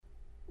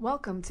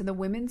Welcome to the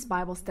Women's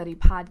Bible Study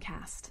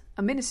Podcast,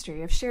 a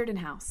ministry of Sheridan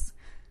House.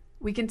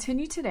 We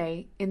continue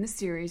today in the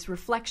series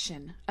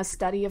Reflection, a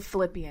study of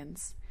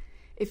Philippians.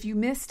 If you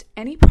missed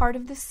any part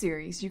of this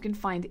series, you can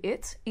find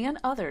it and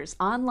others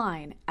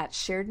online at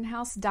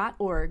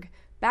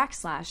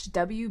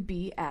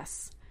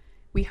sheridanhouse.org/WBS.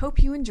 We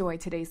hope you enjoy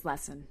today's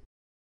lesson.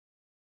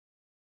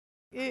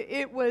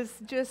 It was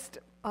just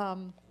a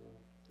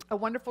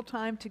wonderful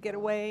time to get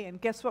away, and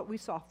guess what? We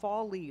saw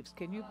fall leaves.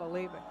 Can you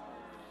believe it?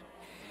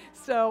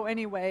 So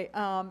anyway,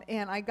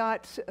 and I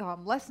got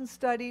lessons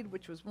studied,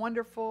 which was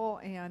wonderful,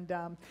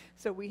 and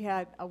so we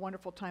had a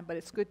wonderful time, but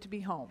it's good to be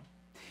home.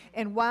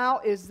 And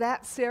wow, is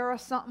that Sarah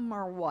something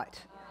or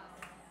what?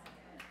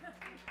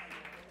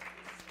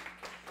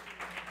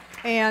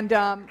 And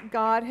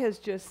God has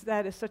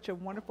that is such a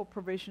wonderful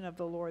provision of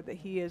the Lord that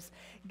He has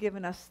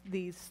given us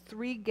these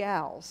three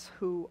gals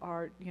who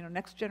are,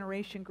 next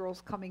generation girls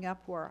coming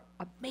up who are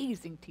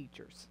amazing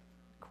teachers.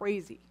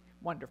 Crazy,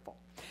 wonderful.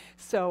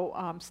 So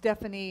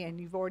Stephanie, and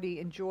you've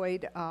already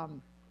enjoyed,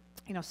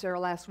 Sarah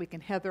last week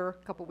and Heather a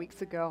couple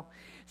weeks ago.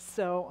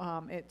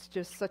 So it's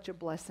just such a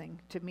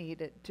blessing to me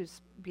to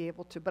just be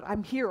able to, but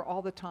I'm here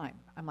all the time.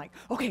 I'm like,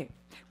 okay,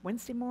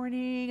 Wednesday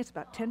morning, it's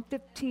about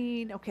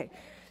 10:15, okay.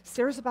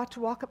 Sarah's about to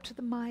walk up to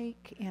the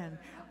mic, and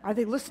are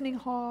they listening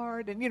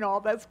hard, and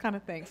all that kind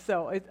of thing.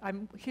 So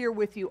I'm here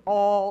with you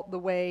all the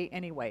way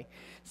anyway.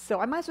 So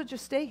I might as well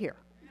just stay here.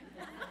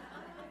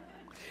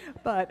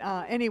 But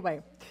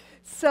anyway,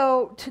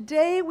 so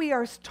today we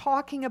are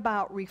talking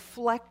about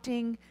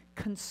reflecting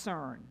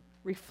concern.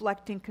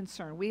 Reflecting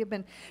concern. We have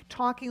been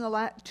talking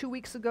 2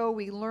 weeks ago.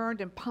 We learned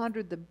and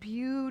pondered the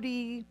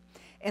beauty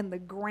and the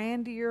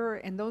grandeur,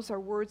 and those are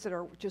words that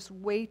are just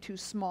way too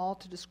small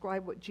to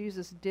describe what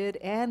Jesus did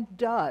and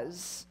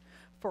does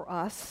for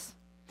us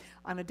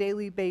on a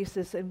daily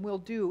basis and will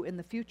do in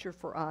the future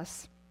for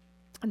us.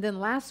 And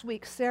then last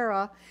week,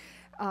 Sarah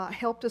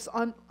helped us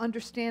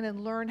understand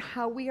and learn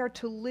how we are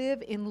to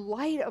live in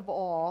light of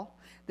all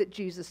that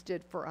Jesus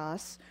did for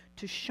us,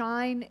 to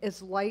shine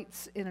as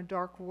lights in a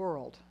dark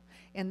world.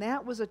 And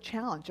that was a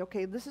challenge.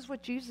 Okay, this is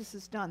what Jesus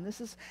has done.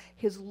 This is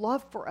His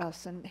love for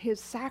us and His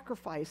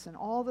sacrifice and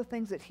all the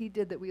things that He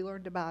did that we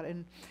learned about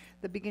in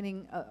the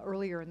beginning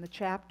earlier in the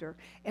chapter.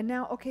 And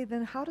now, okay,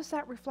 then how does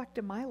that reflect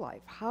in my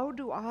life? How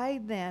do I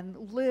then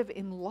live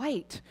in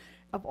light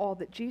of all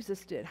that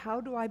Jesus did? How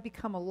do I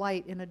become a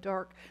light in a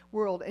dark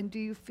world? And do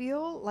you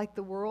feel like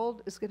the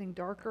world is getting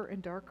darker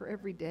and darker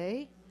every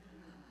day?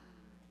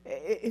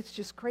 It's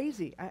just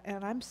crazy.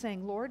 And I'm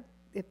saying, Lord,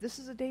 if this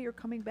is a day you're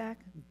coming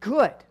back,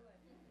 good.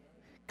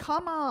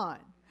 Come on.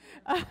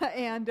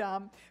 And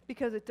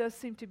because it does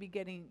seem to be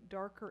getting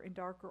darker and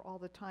darker all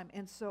the time.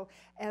 And so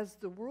as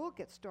the world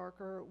gets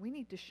darker, we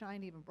need to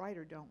shine even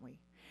brighter, don't we?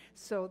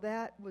 So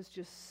that was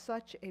just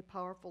such a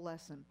powerful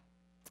lesson.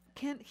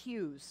 Kent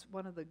Hughes,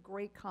 one of the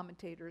great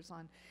commentators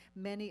on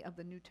many of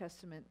the New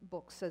Testament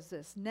books, says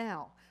this: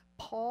 "Now,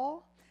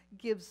 Paul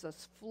gives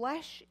us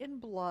flesh and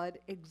blood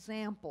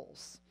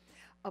examples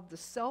of the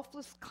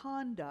selfless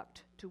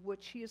conduct to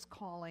which he is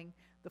calling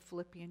the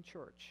Philippian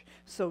church."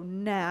 So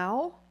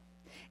now,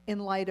 in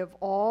light of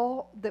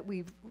all that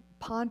we've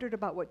pondered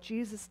about what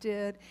Jesus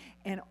did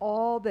and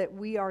all that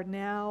we are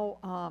now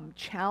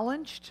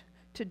challenged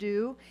to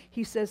do,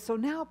 he says, so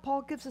now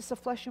Paul gives us a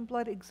flesh and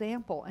blood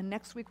example. And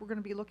next week we're going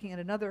to be looking at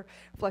another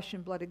flesh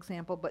and blood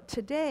example. But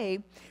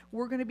today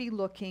we're going to be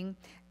looking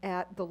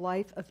at the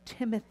life of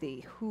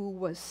Timothy, who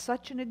was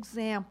such an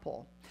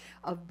example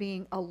of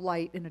being a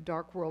light in a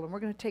dark world. And we're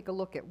going to take a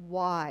look at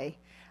why,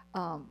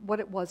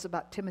 what it was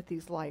about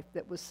Timothy's life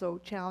that was so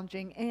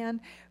challenging. And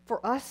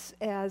for us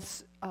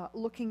as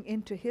looking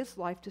into his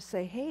life to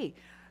say, hey,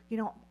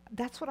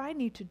 that's what I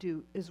need to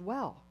do as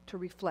well to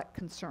reflect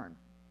concern.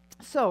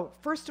 So,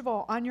 first of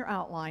all, on your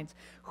outlines,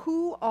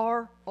 who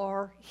are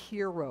our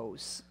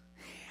heroes?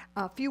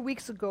 A few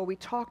weeks ago, we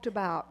talked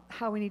about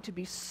how we need to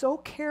be so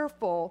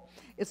careful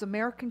as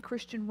American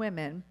Christian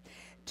women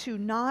to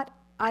not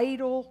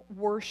idol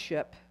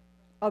worship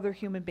other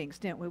human beings,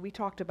 didn't we? We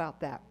talked about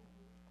that.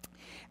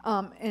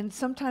 And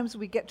sometimes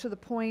we get to the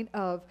point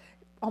of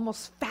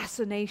almost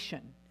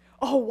fascination.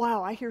 Oh,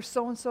 wow, I hear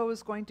so-and-so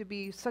is going to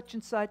be such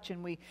and such,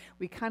 and we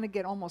kind of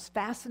get almost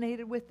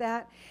fascinated with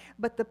that.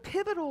 But the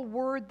pivotal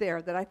word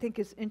there that I think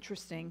is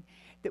interesting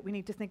that we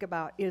need to think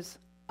about is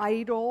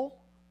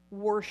idol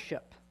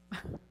worship.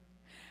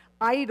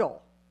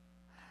 Idol.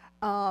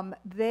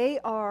 They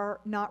are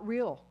not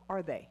real,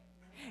 are they?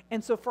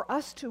 And so for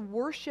us to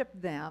worship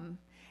them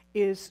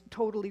is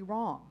totally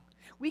wrong.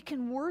 We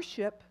can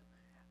worship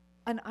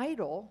an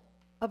idol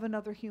of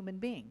another human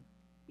being,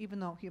 even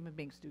though human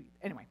beings do.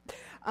 Anyway,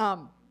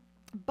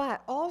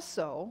 but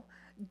also,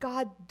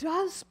 God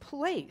does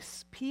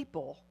place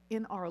people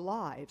in our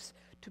lives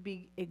to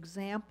be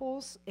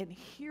examples and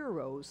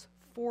heroes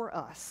for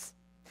us,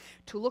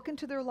 to look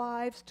into their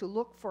lives, to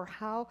look for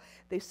how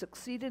they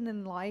succeeded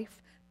in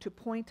life, to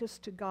point us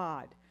to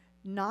God,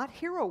 not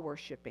hero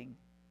worshiping.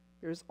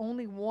 There's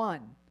only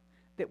one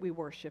that we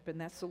worship, and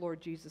that's the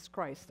Lord Jesus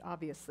Christ,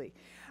 obviously.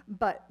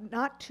 But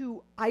not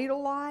to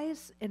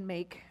idolize and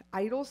make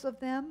idols of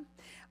them,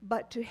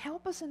 but to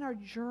help us in our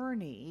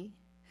journey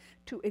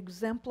to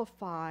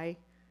exemplify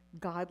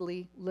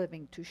godly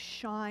living, to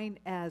shine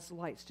as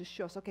lights, to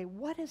show us, okay,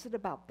 what is it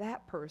about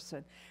that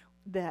person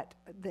that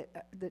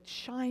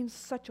shines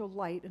such a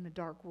light in a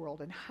dark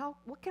world, and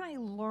what can I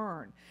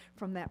learn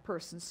from that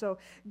person? So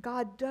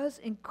God does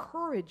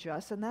encourage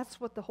us, and that's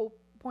what the whole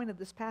point of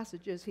this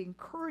passage is. He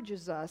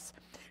encourages us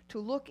to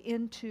look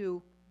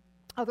into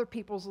other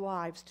people's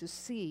lives to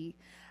see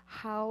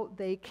how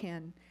they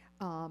can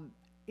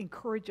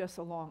encourage us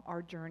along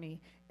our journey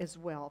as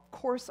well. Of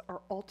course,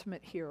 our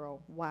ultimate hero,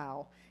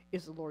 wow,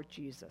 is the Lord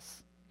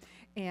Jesus.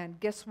 And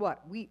guess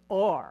what? We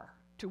are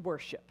to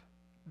worship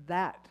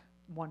that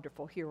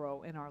wonderful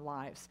hero in our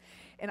lives.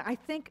 And I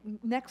think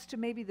next to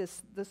maybe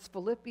this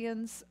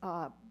Philippians,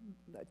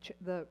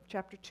 the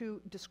chapter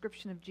 2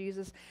 description of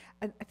Jesus,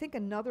 I think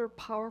another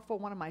powerful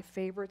one of my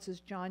favorites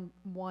is John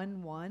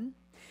 1:1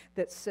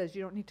 that says,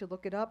 you don't need to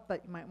look it up,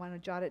 but you might want to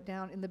jot it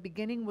down. In the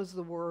beginning was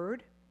the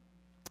Word,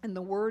 and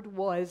the Word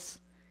was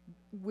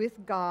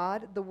with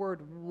God. The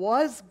Word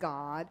was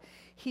God.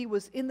 He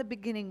was in the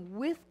beginning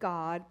with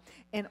God,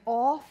 and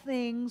all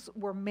things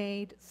were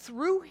made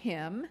through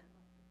him,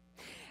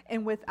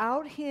 and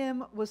without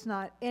him was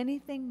not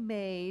anything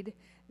made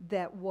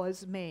that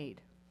was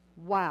made.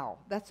 Wow,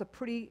 that's a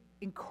pretty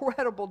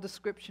incredible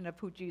description of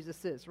who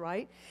Jesus is,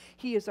 right?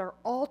 He is our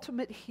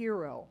ultimate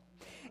hero.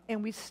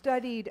 And we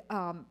studied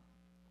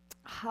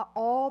how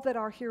all that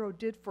our hero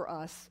did for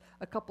us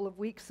a couple of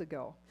weeks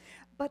ago.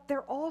 But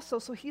they're also,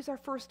 so he's our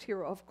first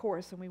hero, of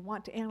course, and we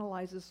want to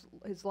analyze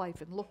his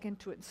life and look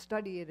into it and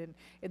study it,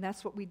 and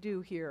that's what we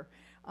do here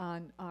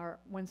on our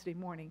Wednesday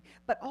morning.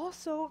 But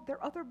also, there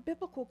are other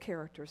biblical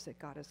characters that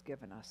God has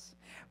given us.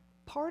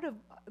 Part of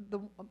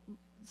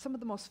some of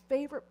the most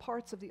favorite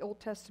parts of the Old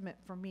Testament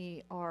for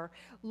me are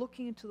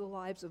looking into the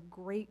lives of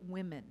great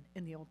women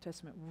in the Old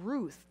Testament.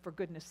 Ruth, for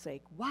goodness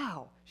sake,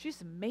 wow,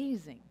 she's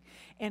amazing.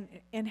 And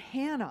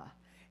Hannah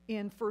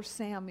in 1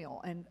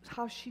 Samuel, and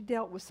how she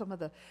dealt with some of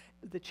the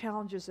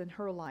challenges in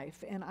her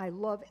life. And I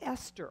love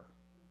Esther.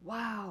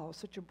 Wow,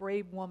 such a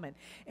brave woman.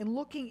 And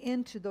looking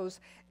into those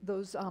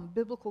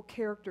biblical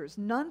characters,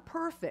 none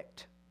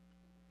perfect,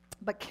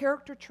 but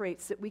character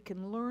traits that we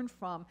can learn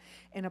from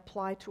and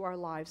apply to our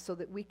lives so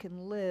that we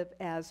can live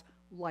as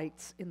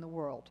lights in the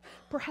world.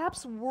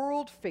 Perhaps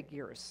world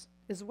figures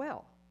as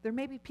well. There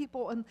may be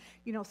people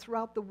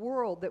throughout the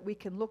world that we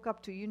can look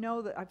up to. You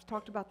know that I've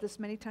talked about this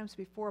many times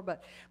before,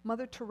 but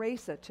Mother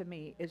Teresa to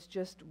me is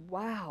just,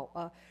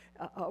 wow,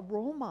 a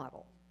role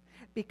model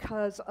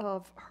because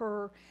of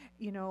her,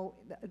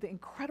 the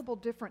incredible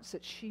difference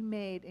that she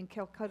made in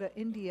Calcutta,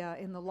 India,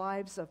 in the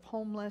lives of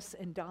homeless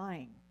and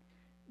dying.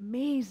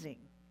 Amazing.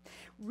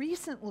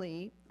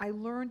 Recently, I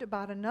learned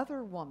about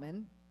another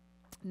woman,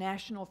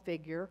 national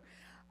figure.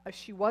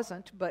 She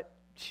wasn't, but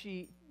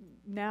she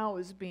now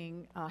is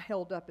being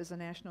held up as a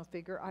national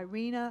figure,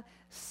 Irina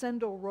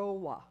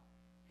Senderova.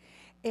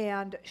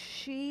 And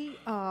she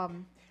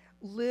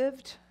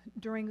lived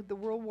during the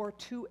World War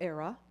II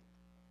era.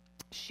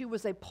 She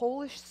was a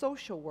Polish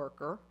social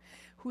worker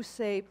who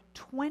saved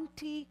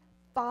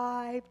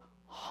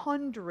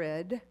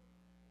 2,500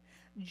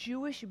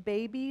 Jewish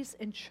babies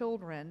and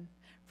children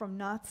from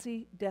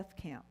Nazi death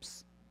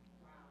camps.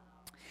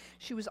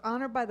 She was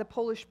honored by the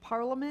Polish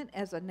Parliament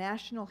as a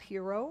national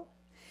hero.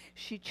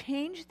 She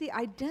changed the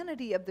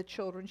identity of the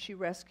children she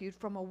rescued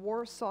from a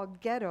Warsaw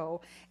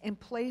ghetto and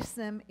placed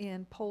them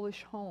in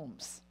Polish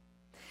homes.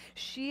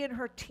 She and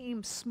her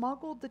team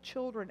smuggled the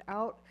children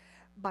out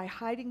by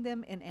hiding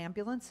them in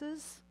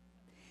ambulances,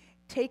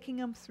 taking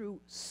them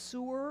through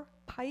sewer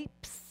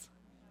pipes,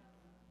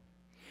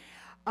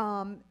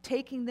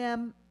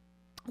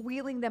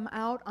 wheeling them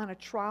out on a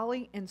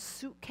trolley in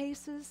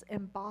suitcases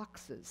and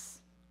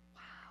boxes.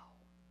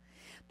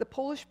 The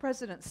Polish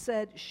president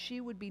said she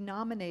would be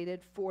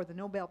nominated for the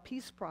Nobel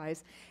Peace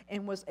Prize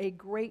and was a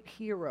great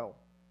hero.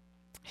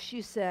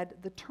 She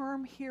said, "The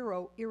term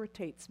hero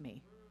irritates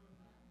me."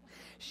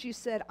 She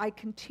said, "I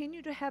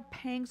continue to have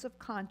pangs of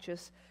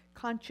conscience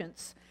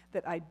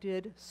that I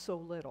did so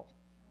little."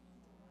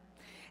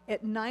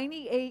 At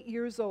 98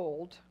 years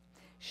old,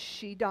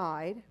 she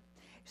died,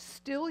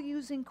 still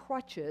using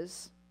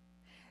crutches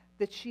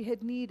that she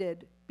had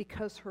needed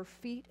because her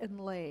feet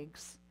and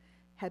legs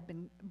had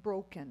been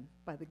broken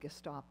by the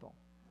Gestapo.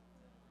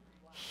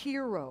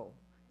 Hero,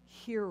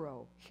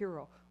 hero,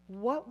 hero.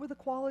 What were the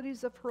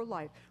qualities of her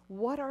life?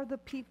 What are the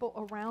people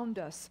around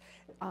us?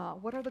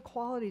 What are the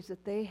qualities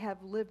that they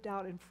have lived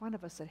out in front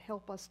of us that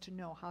help us to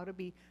know how to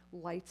be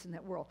lights in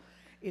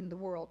the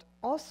world?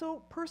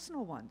 Also,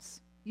 personal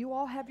ones. You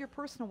all have your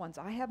personal ones.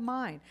 I have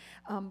mine.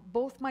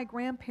 Both my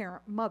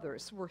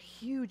mothers were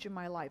huge in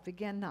my life.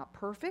 Again, not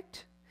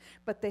perfect,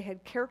 but they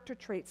had character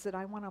traits that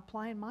I want to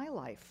apply in my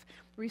life.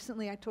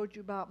 Recently, I told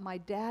you about my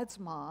dad's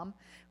mom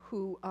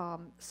who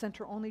sent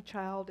her only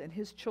child and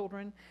his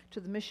children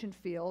to the mission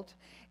field,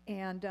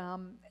 and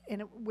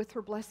with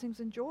her blessings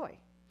and joy.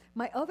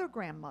 My other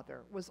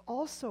grandmother was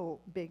also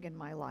big in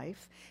my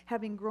life.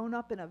 Having grown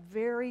up in a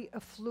very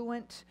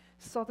affluent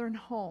southern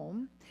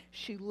home,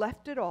 she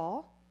left it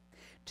all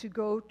to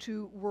go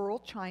to rural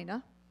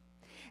China.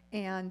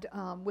 And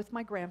with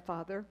my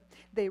grandfather,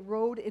 they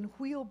rode in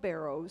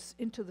wheelbarrows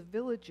into the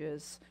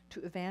villages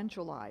to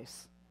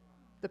evangelize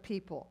the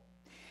people.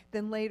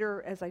 Then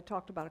later, as I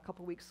talked about a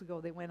couple weeks ago,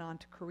 they went on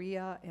to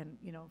Korea and,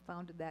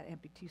 founded that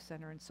amputee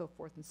center and so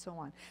forth and so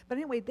on. But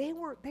anyway, they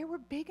were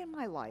big in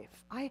my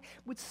life. I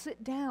would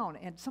sit down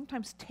and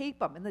sometimes tape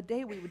them. In the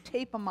day, we would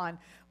tape them on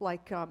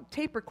like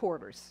tape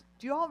recorders.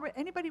 Do you all,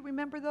 anybody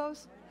remember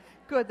those?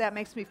 Good, that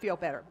makes me feel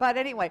better. But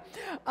anyway,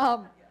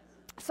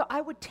 so I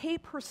would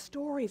tape her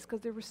stories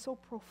because they were so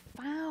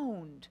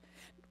profound.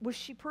 Was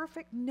she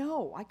perfect?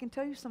 No. I can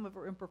tell you some of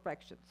her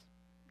imperfections.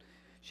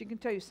 She can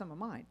tell you some of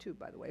mine, too,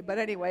 by the way. But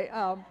anyway,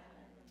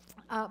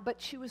 but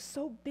she was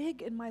so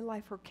big in my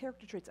life, her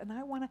character traits. And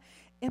I want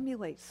to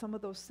emulate some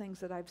of those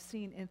things that I've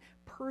seen in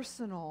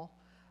personal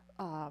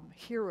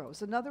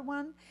heroes. Another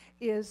one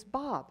is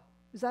Bob.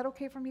 Is that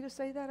okay for me to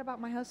say that about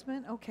my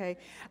husband? Okay.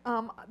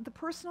 The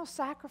personal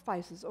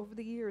sacrifices over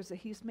the years that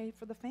he's made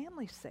for the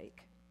family's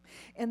sake.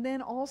 And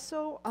then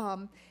also,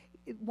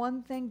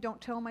 one thing,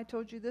 don't tell him I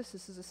told you this.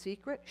 This is a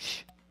secret.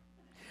 Shh.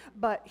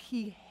 But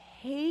he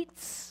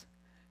hates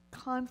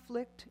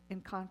conflict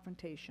and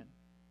confrontation.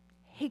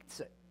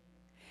 Hates it.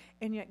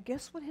 And yet,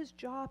 guess what his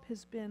job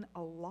has been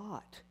a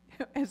lot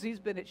as he's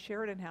been at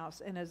Sheridan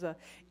House and as an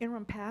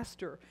interim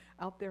pastor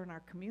out there in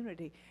our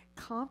community.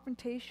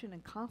 Confrontation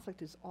and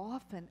conflict is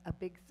often a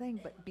big thing,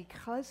 but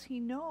because he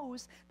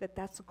knows that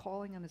that's a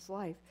calling on his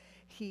life,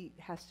 he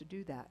has to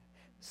do that.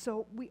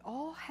 So we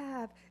all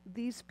have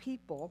these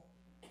people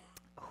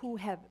who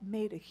have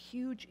made a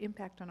huge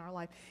impact on our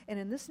life. And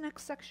in this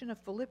next section of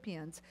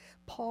Philippians,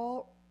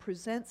 Paul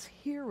presents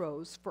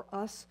heroes for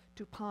us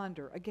to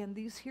ponder. Again,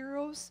 these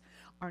heroes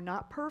are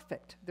not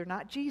perfect. They're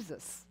not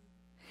Jesus.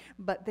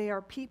 But they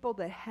are people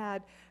that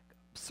had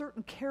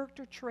certain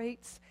character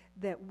traits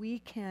that we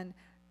can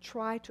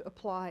try to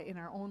apply in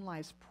our own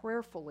lives,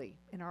 prayerfully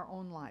in our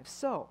own lives.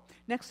 So,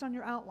 next on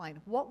your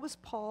outline, what was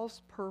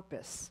Paul's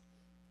purpose?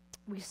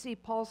 We see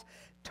Paul's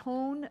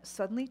tone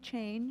suddenly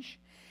change,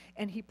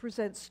 and he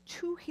presents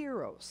two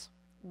heroes.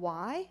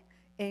 Why?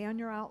 A on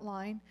your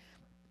outline,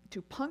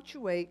 to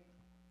punctuate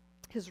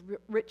his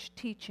rich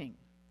teaching.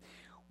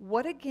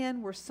 What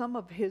again were some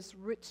of his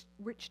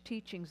rich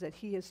teachings that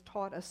he has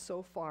taught us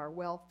so far?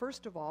 Well,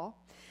 first of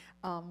all,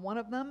 one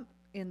of them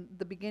in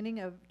the beginning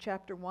of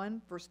chapter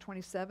 1, verse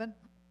 27,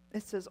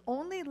 it says,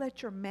 "Only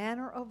let your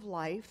manner of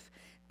life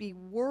be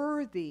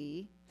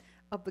worthy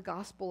of the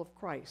gospel of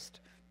Christ."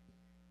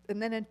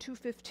 And then in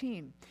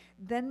 2:15,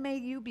 "Then may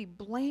you be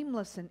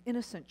blameless and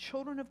innocent,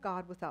 children of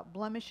God without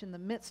blemish in the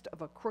midst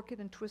of a crooked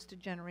and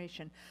twisted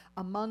generation,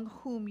 among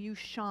whom you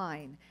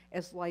shine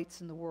as lights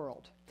in the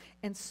world."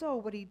 And so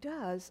what he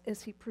does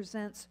is he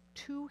presents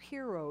two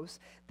heroes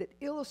that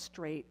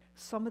illustrate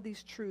some of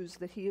these truths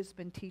that he has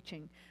been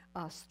teaching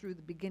us through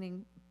the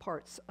beginning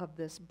parts of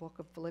this book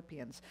of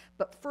Philippians.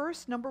 But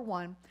first, number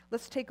one,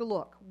 let's take a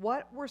look.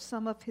 What were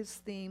some of his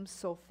themes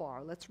so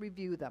far? Let's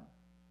review them.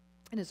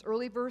 In his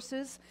early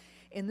verses,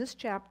 in this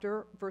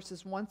chapter,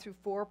 verses 1 through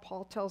 4,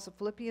 Paul tells the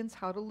Philippians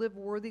how to live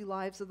worthy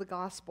lives of the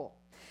gospel.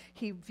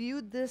 He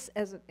viewed this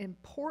as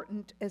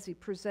important as he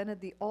presented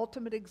the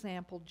ultimate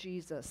example,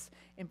 Jesus,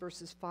 in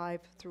verses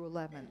 5 through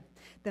 11.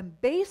 Then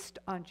based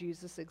on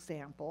Jesus'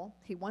 example,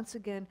 he once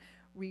again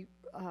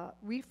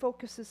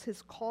refocuses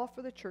his call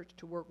for the church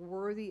to work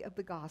worthy of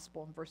the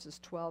gospel in verses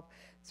 12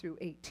 through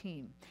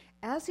 18.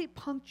 As he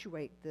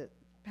punctuates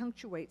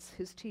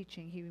his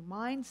teaching, he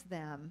reminds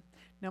them,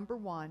 number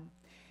one,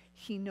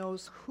 he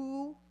knows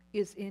who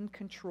is in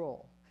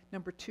control.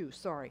 Number two,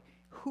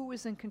 who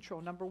is in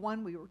control? Number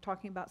one, we were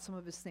talking about some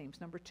of his themes.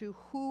 Number two,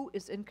 who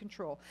is in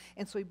control?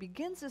 And so he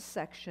begins this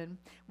section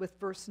with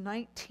verse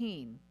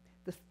 19,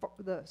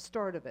 the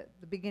start of it,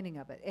 the beginning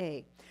of it.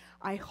 A,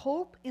 "I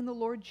hope in the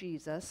Lord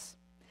Jesus,"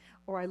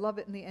 or I love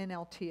it in the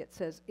NLT, it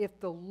says, "if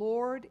the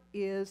Lord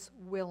is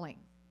willing."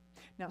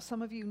 Now,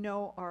 some of you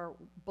know our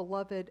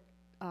beloved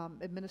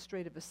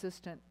administrative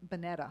assistant,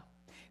 Bonetta,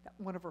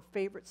 one of her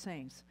favorite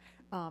sayings.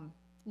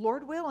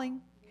 Lord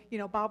willing,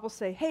 Bob will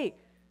say, "Hey,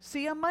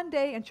 see you on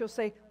Monday," and she'll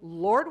say,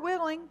 "Lord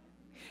willing."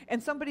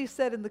 And somebody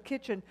said in the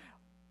kitchen,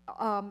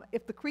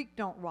 "if the creek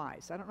don't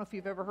rise." I don't know if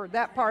you've ever heard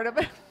that part of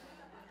it.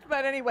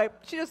 But anyway,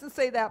 she doesn't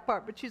say that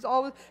part, but she's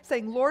always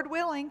saying, "Lord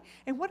willing."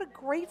 And what a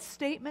great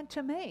statement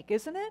to make,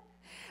 isn't it?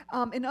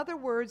 In other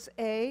words,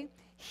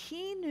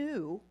 he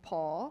knew,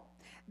 Paul,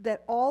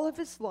 that all of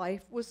his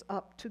life was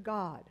up to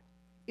God.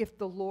 If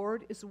the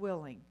Lord is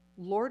willing.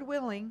 Lord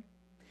willing,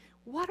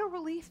 what a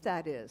relief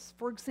that is.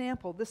 For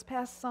example, this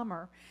past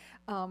summer,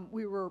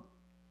 we were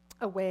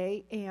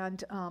away,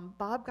 and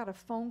Bob got a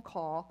phone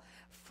call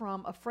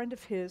from a friend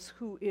of his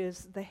who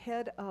is the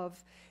head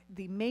of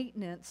the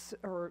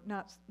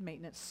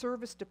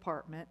service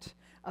department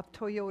of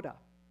Toyota.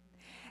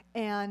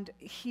 And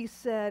he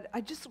said,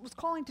 "I just was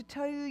calling to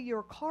tell you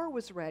your car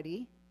was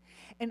ready,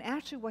 And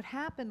actually what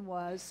happened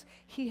was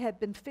he had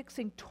been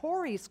fixing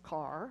Tori's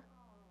car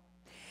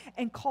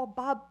and called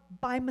Bob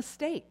by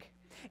mistake.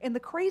 And the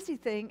crazy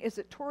thing is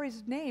that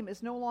Tori's name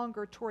is no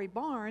longer Tori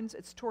Barnes,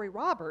 it's Tori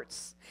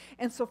Roberts.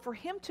 And so for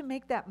him to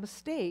make that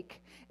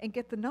mistake and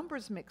get the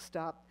numbers mixed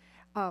up,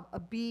 a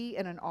B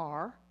and an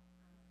R,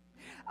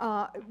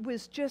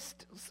 was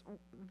just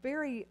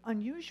very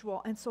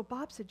unusual. And so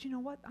Bob said, you know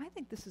what, I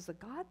think this is a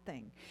God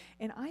thing.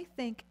 And I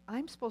think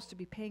I'm supposed to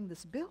be paying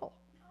this bill.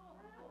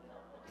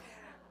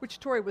 Which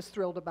Tori was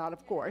thrilled about,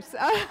 of course.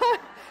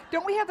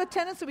 Don't we have the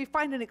tendency we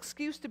find an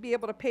excuse to be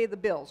able to pay the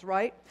bills,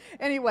 right?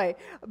 Anyway,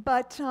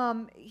 but,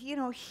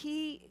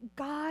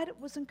 God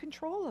was in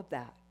control of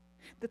that.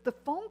 That the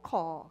phone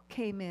call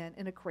came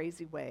in a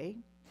crazy way.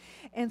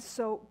 And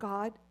so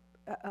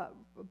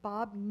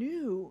Bob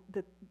knew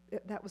that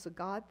that was a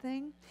God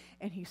thing,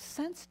 and he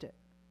sensed it.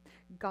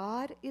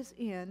 God is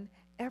in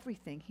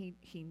everything.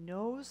 He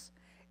knows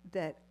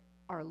that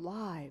our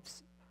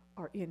lives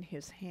are in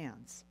his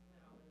hands.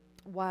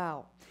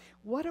 Wow.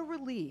 What a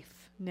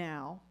relief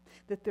now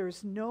that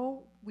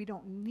we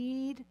don't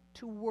need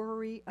to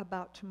worry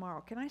about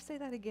tomorrow. Can I say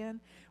that again?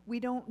 We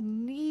don't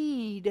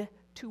need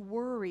to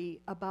worry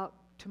about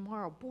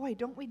tomorrow. Boy,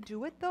 don't we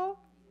do it though?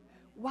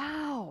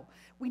 Wow.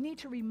 We need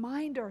to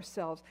remind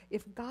ourselves,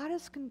 if God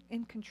is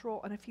in control,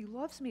 and if he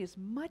loves me as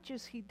much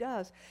as he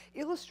does,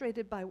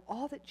 illustrated by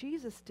all that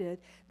Jesus did,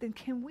 then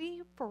can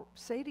we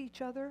say to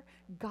each other,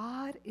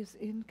 God is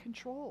in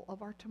control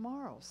of our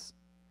tomorrows.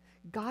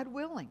 God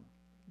willing,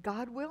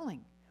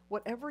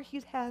 whatever he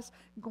has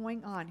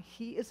going on,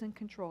 he is in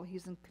control.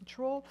 He's in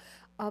control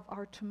of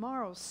our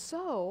tomorrows.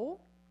 So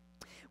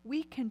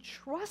we can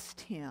trust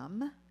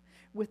him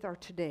with our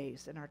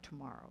todays and our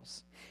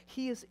tomorrows.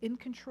 He is in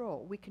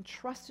control. We can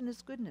trust in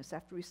his goodness.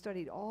 After we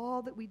studied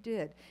all that we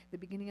did at the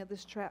beginning of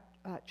this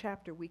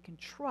chapter, we can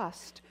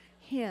trust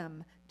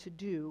him to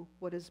do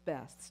what is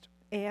best.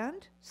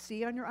 And,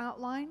 see on your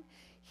outline,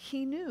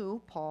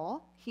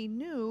 Paul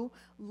knew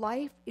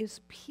life is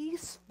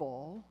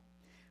peaceful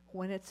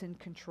when it's in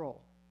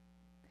control.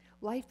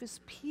 Life is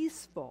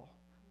peaceful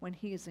when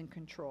he is in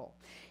control.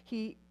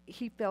 Paul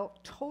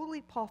felt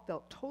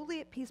totally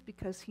at peace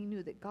because he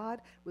knew that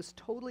God was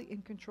totally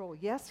in control.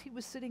 Yes, he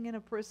was sitting in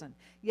a prison.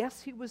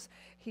 Yes, he was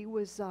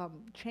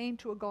chained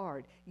to a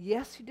guard.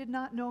 Yes, he did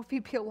not know if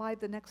he'd be alive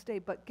the next day.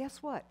 But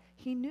guess what?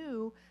 He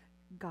knew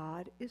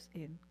God is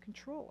in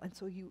control. And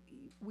so you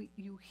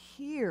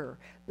hear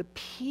the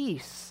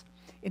peace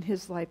in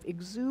his life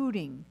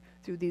exuding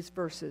through these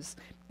verses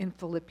in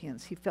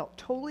Philippians. He felt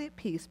totally at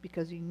peace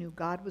because he knew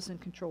God was in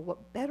control.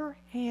 What better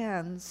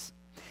hands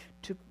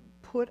to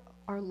put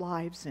our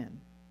lives in?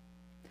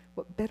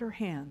 What better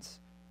hands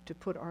to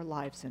put our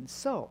lives in?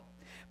 So,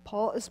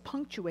 Paul is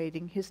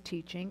punctuating his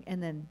teaching,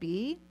 and then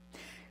B,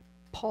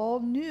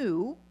 Paul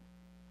knew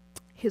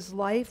his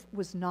life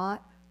was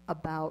not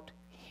about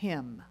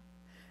him.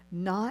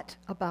 Not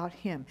about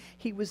him.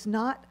 He was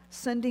not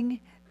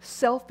sending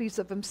selfies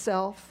of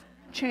himself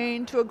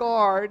chained to a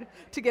guard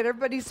to get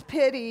everybody's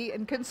pity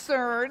and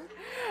concern.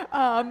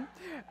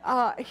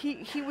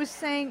 He was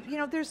saying,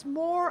 there's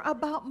more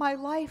about my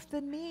life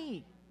than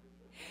me.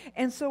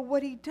 And so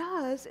what he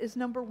does is,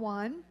 number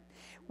one,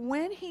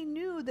 when he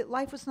knew that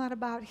life was not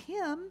about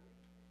him,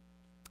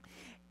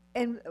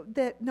 and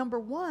that, number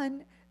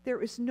one,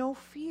 there is no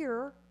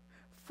fear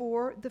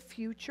for the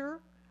future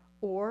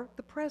or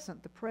the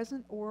present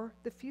or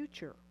the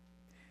future.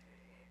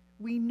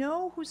 We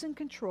know who's in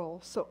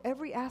control, so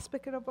every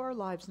aspect of our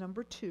lives,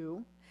 number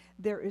two,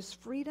 there is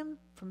freedom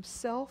from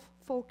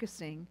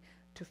self-focusing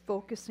to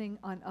focusing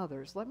on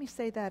others. Let me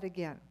say that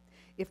again.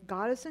 If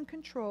God is in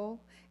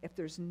control, if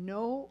there's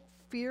no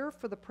fear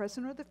for the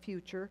present or the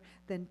future,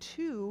 then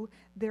two,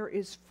 there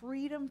is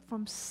freedom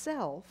from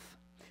self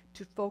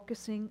to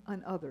focusing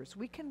on others.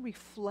 We can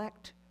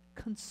reflect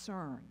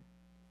concern.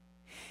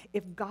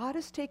 If God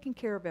is taking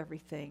care of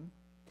everything,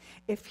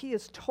 if he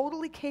is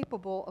totally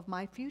capable of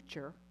my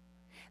future,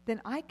 then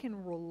I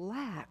can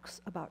relax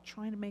about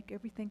trying to make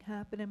everything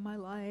happen in my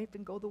life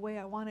and go the way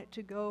I want it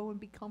to go and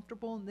be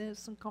comfortable in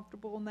this and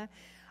comfortable in that.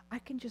 I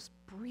can just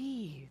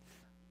breathe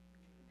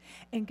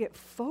and get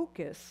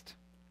focused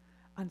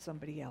on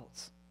somebody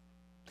else.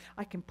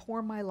 I can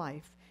pour my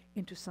life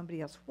into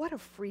somebody else. What a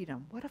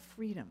freedom, what a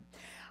freedom.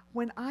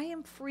 When I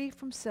am free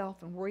from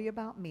self and worry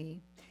about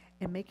me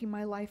and making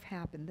my life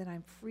happen, then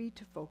I'm free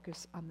to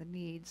focus on the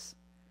needs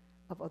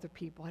of other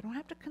people. I don't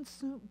have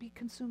to be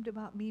consumed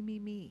about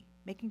me,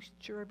 making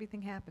sure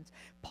everything happens.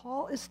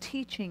 Paul is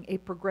teaching a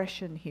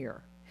progression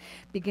here.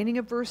 Beginning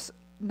of verse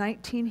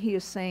 19, he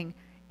is saying,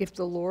 if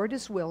the Lord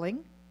is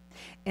willing,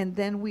 and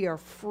then we are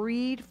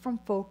freed from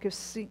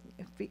focusing,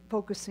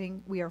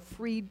 we are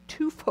freed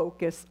to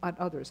focus on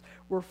others.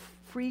 We're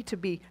free to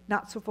be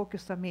not so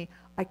focused on me,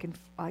 I can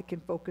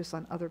focus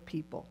on other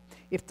people.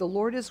 If the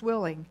Lord is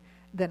willing,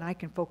 then I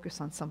can focus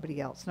on somebody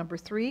else. Number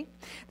three,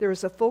 there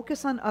is a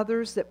focus on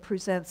others that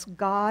presents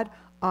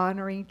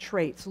God-honoring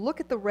traits. Look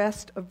at the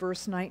rest of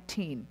verse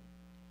 19.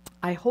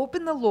 I hope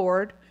in the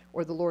Lord,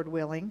 or the Lord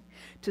willing,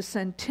 to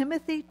send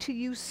Timothy to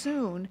you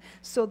soon,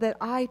 so that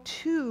I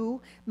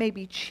too may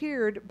be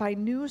cheered by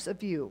news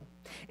of you.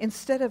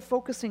 Instead of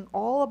focusing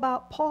all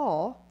about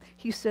Paul,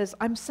 he says,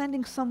 I'm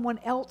sending someone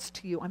else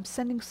to you. I'm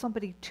sending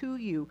somebody to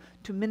you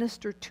to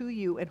minister to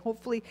you, and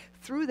hopefully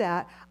through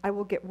that I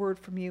will get word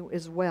from you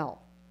as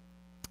well.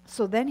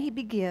 So then he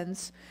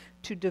begins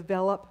to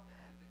develop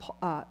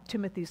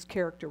Timothy's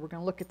character. We're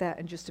going to look at that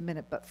in just a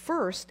minute. But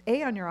first,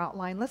 A on your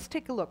outline, let's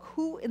take a look.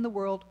 Who in the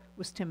world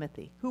was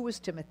Timothy? Who was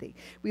Timothy?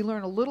 We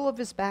learn a little of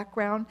his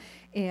background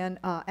in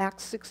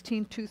Acts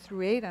 16, 2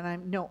 through 8, and I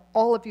know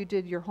all of you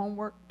did your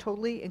homework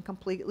totally and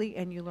completely,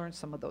 and you learned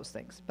some of those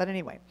things. But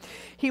anyway,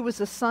 he was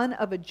the son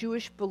of a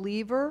Jewish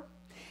believer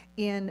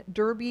in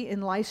Derbe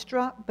in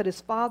Lystra, but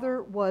his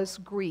father was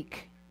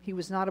Greek. He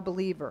was not a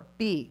believer.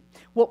 B,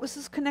 what was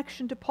his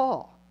connection to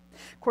Paul?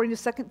 According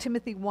to 2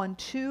 Timothy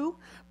 1:2,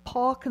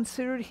 Paul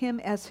considered him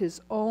as his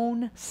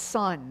own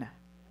son.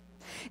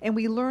 And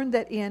we learned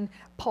that in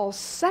Paul's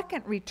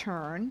second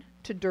return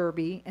to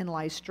Derbe and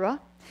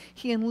Lystra,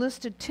 he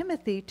enlisted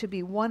Timothy to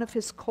be one of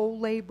his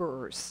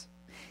co-laborers.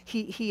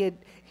 He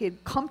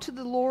had come to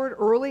the Lord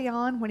early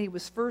on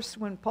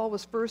when Paul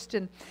was first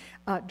in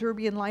Derbe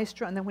and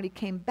Lystra, and then when he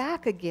came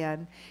back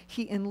again,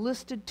 he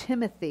enlisted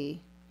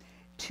Timothy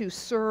to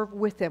serve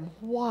with him.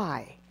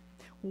 Why?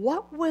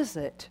 What was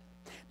it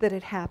that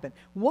had happened?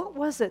 What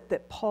was it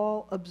that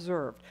Paul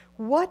observed?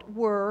 What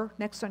were,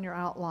 next on your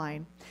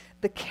outline,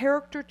 the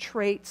character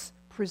traits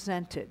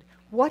presented?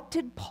 What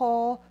did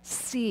Paul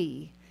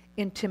see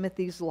in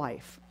Timothy's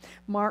life?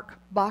 Mark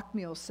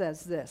Bachmuel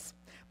says this: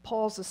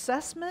 Paul's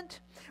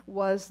assessment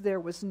was there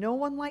was no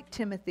one like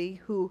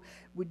Timothy who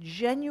would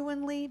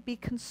genuinely be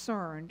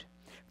concerned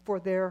for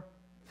their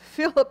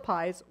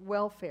Philippi's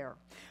welfare,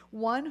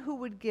 one who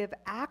would give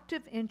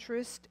active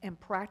interest and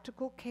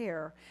practical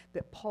care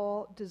that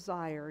Paul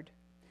desired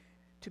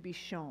to be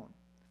shown.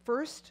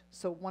 First,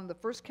 so one of the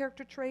first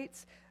character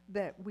traits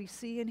that we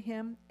see in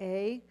him,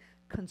 A,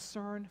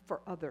 concern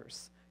for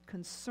others.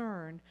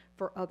 Concern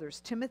for others.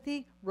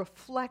 Timothy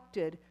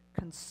reflected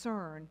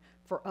concern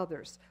for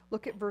others.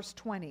 Look at verse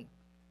 20.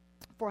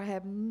 For I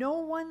have no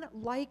one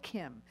like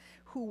him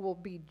who will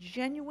be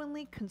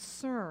genuinely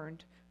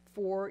concerned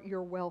for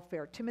your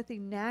welfare. Timothy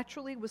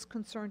naturally was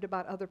concerned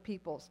about other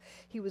people's.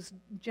 He was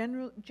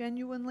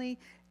genuinely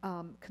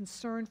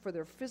concerned for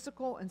their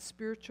physical and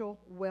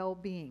spiritual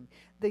well-being.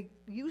 The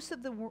use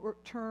of the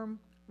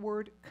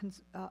word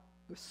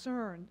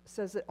concern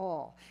says it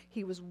all.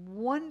 He was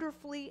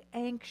wonderfully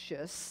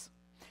anxious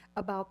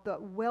about the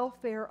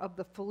welfare of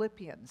the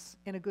Philippians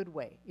in a good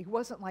way. He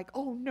wasn't like,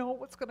 oh no,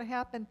 what's going to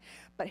happen?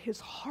 But his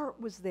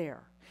heart was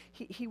there.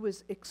 He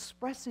was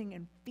expressing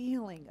and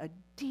feeling a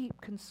deep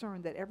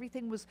concern that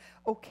everything was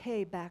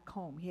okay back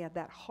home. He had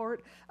that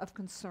heart of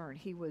concern.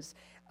 He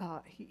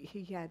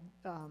had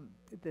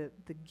the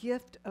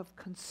gift of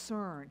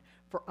concern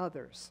for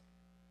others.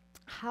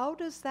 How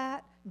does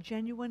that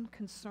genuine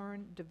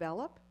concern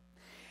develop?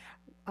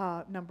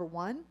 Number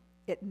one,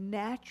 it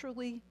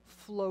naturally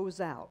flows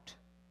out.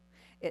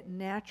 It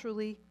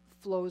naturally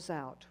flows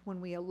out. When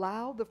we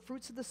allow the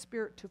fruits of the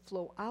Spirit to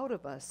flow out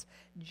of us,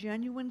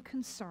 genuine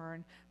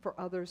concern for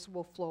others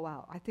will flow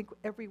out. I think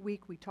every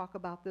week we talk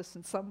about this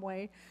in some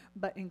way,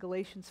 but in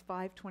Galatians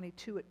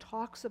 5:22 it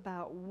talks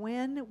about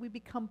when we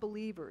become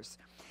believers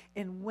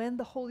and when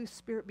the Holy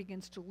Spirit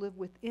begins to live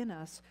within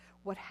us,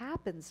 what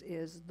happens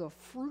is the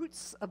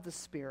fruits of the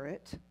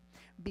Spirit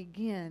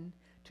begin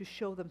to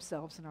show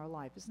themselves in our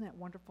life. Isn't that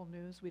wonderful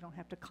news? We don't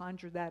have to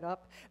conjure that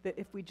up, that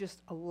if we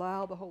just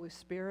allow the Holy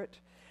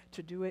Spirit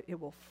to do it, it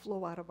will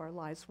flow out of our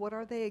lives. What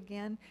are they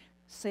again?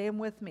 Say them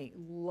with me.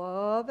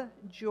 Love,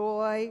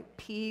 joy,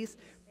 peace,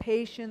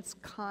 patience,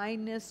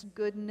 kindness,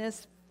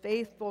 goodness,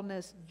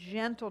 faithfulness,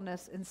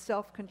 gentleness, and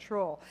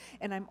self-control.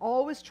 And I'm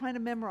always trying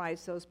to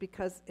memorize those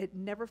because it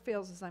never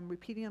fails. As I'm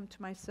repeating them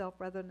to myself,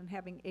 rather than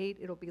having 8,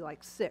 it'll be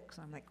like 6.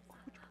 I'm like,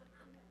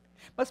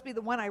 must be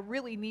the one I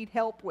really need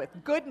help with.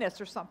 Goodness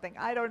or something.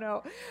 I don't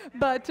know.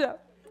 But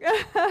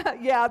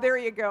yeah, there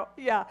you go.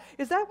 Yeah.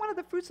 Is that one of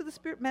the fruits of the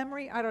Spirit?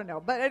 Memory? I don't know.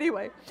 But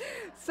anyway.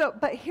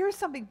 But here's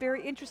something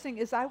very interesting.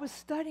 As I was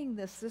studying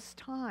this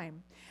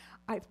time,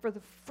 I, for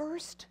the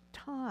first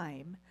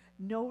time,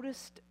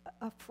 noticed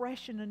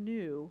afresh and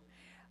anew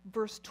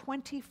verse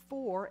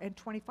 24 and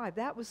 25.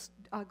 That was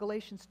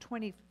Galatians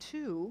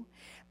 22.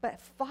 But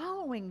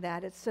following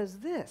that, it says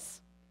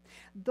this: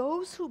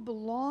 those who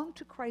belong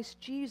to Christ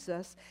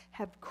Jesus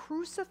have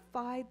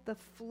crucified the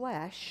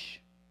flesh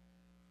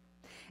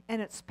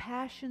and its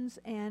passions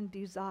and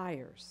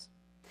desires.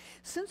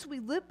 Since we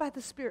live by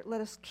the Spirit,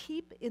 let us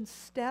keep in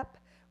step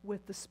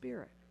with the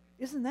Spirit.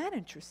 Isn't that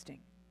interesting?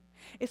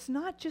 It's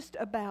not just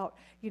about,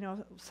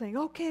 saying,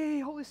 okay,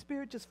 Holy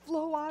Spirit, just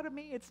flow out of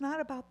me. It's not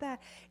about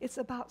that. It's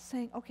about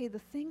saying, okay, the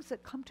things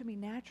that come to me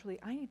naturally,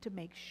 I need to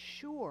make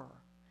sure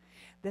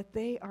that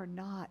they are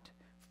not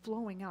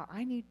flowing out.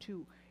 I need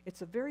to,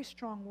 it's a very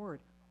strong word,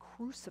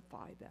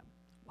 crucify them.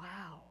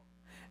 Wow.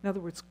 In other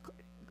words,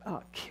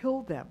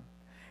 kill them.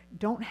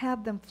 Don't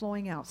have them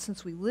flowing out.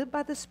 Since we live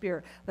by the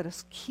Spirit, let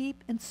us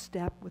keep in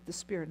step with the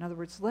Spirit. In other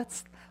words,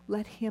 let's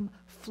let him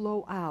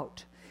flow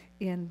out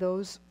in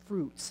those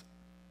fruits.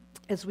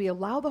 As we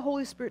allow the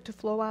Holy Spirit to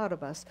flow out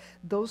of us,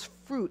 those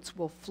fruits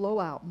will flow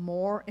out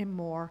more and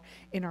more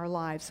in our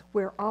lives,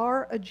 where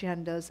our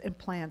agendas and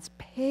plans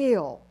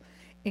pale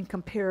in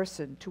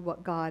comparison to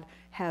what God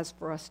has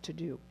for us to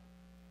do.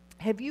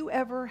 Have you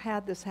ever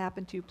had this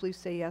happen to you? Please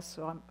say yes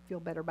so I feel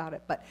better about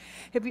it. But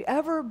have you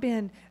ever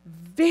been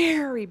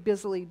very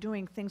busily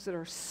doing things that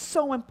are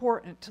so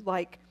important,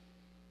 like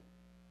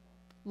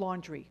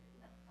laundry?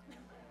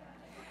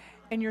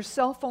 And your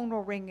cell phone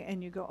will ring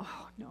and you go,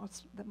 oh, no,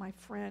 it's my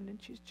friend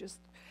and she's just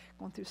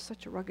going through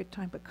such a rugged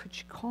time, but could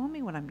she call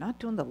me when I'm not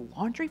doing the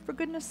laundry, for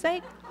goodness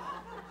sake?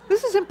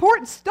 This is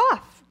important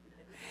stuff.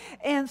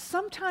 And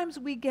sometimes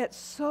we get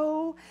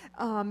so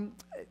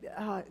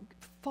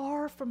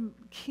far from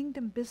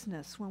kingdom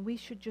business when we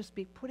should just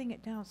be putting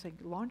it down and saying,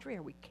 laundry,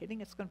 are we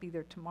kidding? It's going to be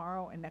there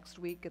tomorrow and next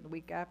week and the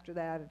week after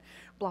that and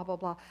blah, blah,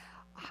 blah.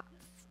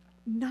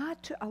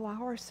 Not to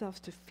allow ourselves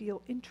to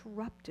feel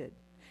interrupted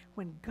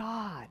when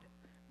God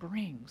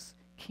brings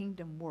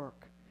kingdom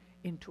work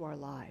into our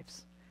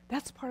lives.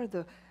 That's part of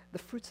the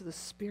fruits of the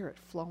Spirit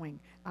flowing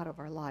out of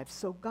our lives.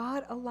 So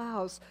God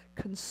allows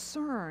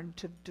concern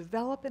to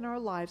develop in our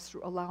lives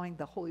through allowing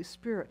the Holy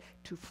Spirit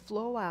to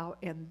flow out.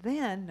 And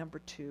then, number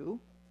 2,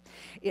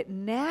 it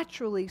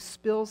naturally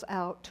spills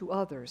out to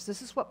others.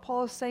 This is what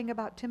Paul is saying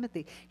about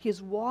Timothy. He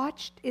has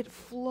watched it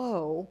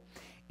flow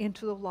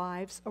into the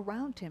lives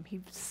around him.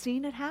 He's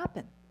seen it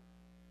happen.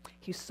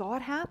 He saw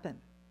it happen.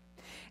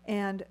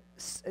 And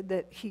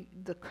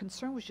the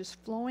concern was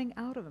just flowing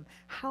out of him.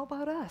 How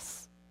about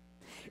us?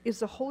 Is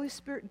the Holy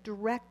Spirit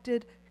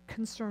directed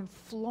concern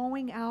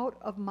flowing out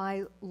of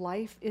my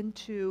life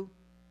into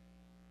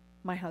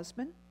my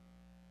husband?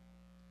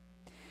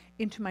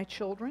 Into my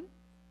children?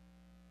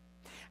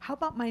 How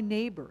about my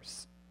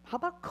neighbors? How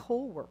about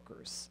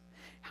co-workers?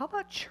 How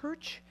about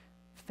church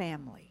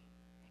family?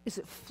 Is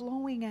it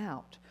flowing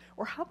out?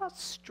 Or how about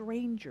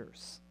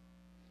strangers?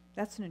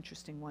 That's an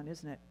interesting one,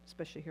 isn't it?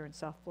 Especially here in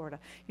South Florida.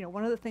 You know,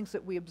 one of the things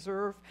that we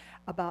observe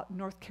about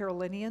North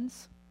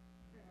Carolinians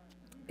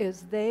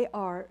is they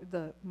are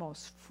the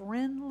most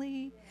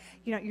friendly.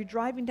 You know, you're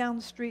driving down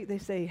the street, they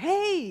say,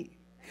 hey,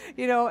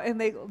 you know, and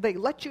they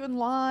let you in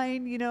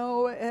line, you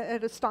know,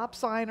 at a stop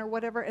sign or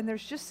whatever, and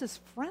there's just this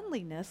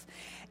friendliness.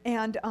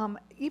 And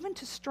even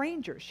to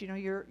strangers, you know,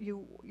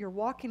 you're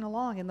walking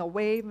along and they'll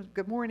wave,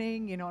 good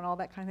morning, you know, and all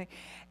that kind of thing.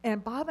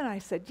 And Bob and I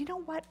said, you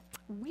know what,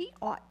 we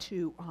ought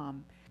to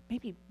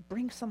maybe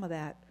bring some of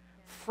that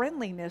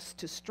friendliness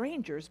to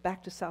strangers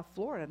back to South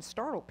Florida and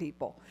startle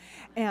people.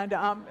 And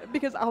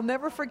because I'll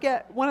never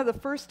forget one of the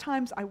first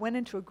times I went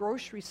into a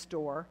grocery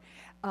store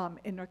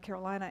in North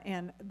Carolina,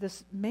 and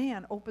this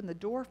man opened the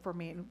door for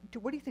me. And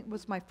what do you think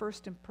was my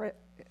first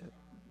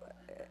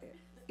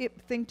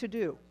thing to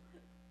do?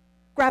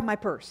 Grab my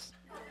purse.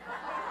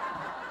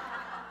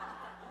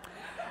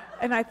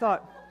 And I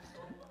thought,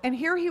 and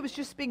here he was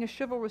just being a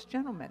chivalrous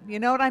gentleman, you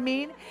know what I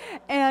mean?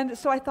 And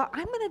so I thought,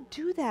 I'm going to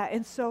do that.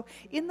 And so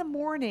in the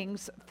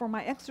mornings for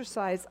my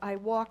exercise, I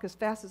walk as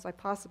fast as I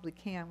possibly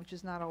can, which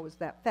is not always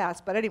that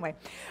fast. But anyway,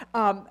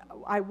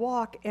 I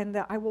walk, and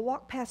I will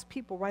walk past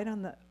people right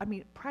on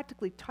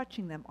practically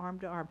touching them arm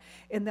to arm.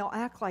 And they'll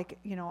act like,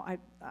 you know,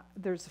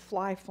 there's a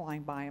fly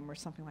flying by them or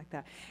something like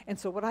that. And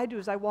so what I do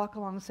is I walk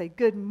along and say,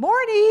 good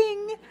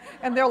morning.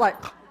 And they're like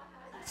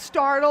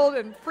startled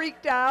and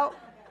freaked out.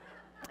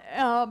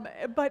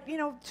 But, you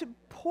know, to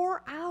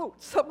pour out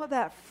some of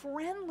that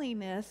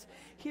friendliness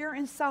here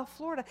in South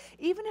Florida,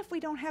 even if we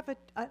don't have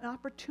an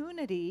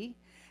opportunity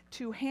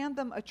to hand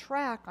them a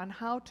track on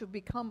how to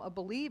become a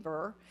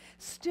believer,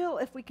 still,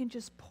 if we can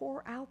just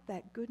pour out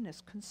that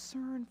goodness,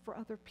 concern for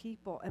other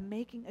people and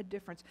making a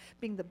difference,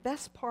 being the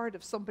best part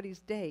of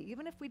somebody's day,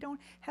 even if we don't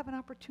have an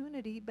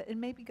opportunity,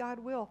 and maybe God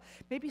will.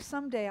 Maybe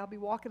someday I'll be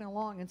walking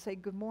along and say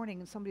good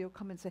morning, and somebody will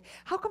come and say,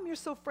 how come you're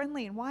so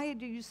friendly, and why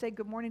do you say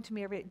good morning to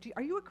me every day?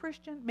 Are you a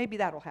Christian? Maybe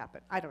that'll happen.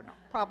 I don't know.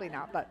 Probably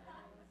not, but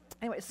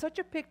anyway, it's such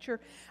a picture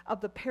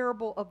of the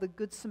parable of the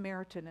Good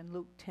Samaritan in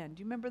Luke 10. Do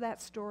you remember that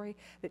story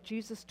that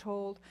Jesus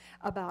told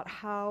about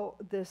how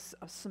this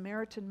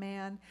Samaritan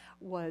man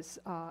was,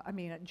 a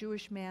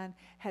Jewish man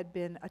had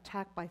been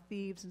attacked by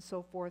thieves and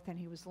so forth, and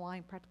he was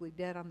lying practically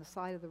dead on the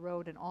side of the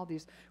road, and all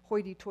these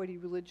hoity-toity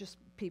religious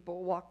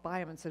people walked by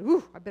him and said,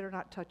 ooh, I better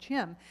not touch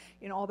him,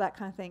 you know, all that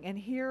kind of thing. And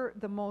here,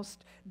 the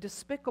most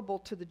despicable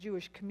to the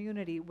Jewish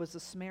community was the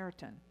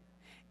Samaritan.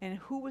 And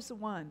who was the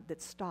one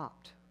that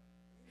stopped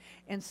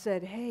and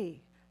said, hey,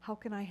 how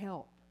can I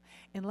help?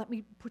 And let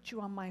me put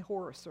you on my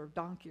horse or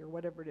donkey or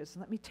whatever it is,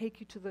 and let me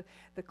take you to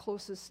the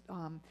closest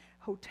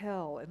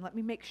hotel, and let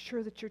me make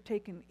sure that you're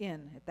taken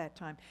in at that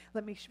time.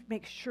 Let me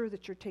make sure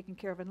that you're taken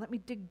care of, and let me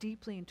dig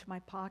deeply into my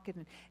pocket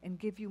and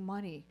give you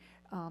money,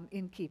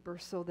 innkeeper,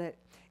 so that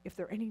if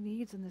there are any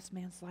needs in this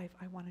man's life,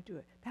 I want to do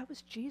it. That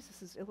was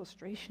Jesus'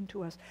 illustration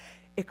to us,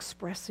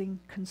 expressing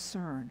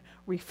concern,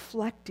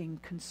 reflecting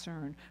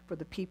concern for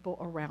the people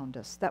around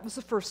us. That was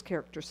the first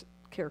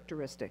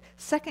characteristic.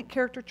 Second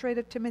character trait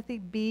of Timothy,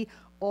 be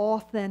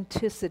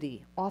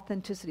authenticity.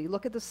 Authenticity.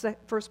 Look at the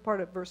first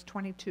part of verse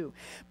 22.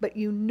 But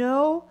you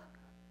know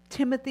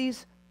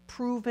Timothy's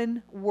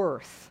proven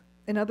worth.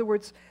 In other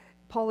words,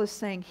 Paul is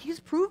saying he's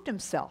proved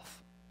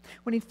himself.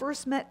 When he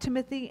first met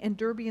Timothy in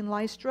Derbe and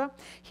Lystra,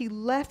 he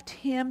left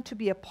him to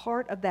be a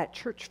part of that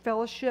church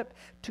fellowship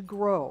to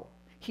grow.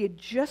 He had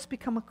just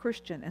become a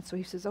Christian, and so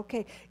he says,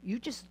 okay, you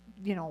just,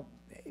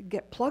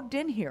 get plugged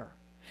in here.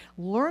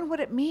 Learn what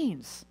it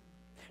means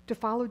to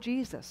follow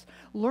Jesus.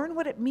 Learn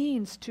what it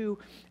means to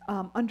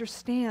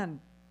understand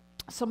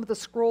some of the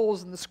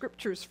scrolls and the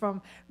scriptures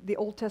from the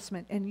Old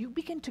Testament, and you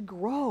begin to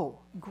grow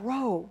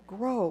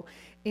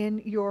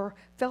in your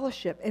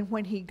fellowship. And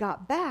when he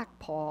got back,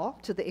 Paul,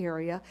 to the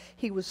area,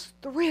 he was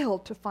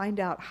thrilled to find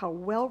out how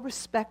well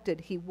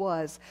respected he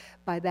was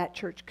by that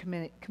church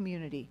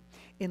community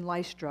in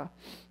Lystra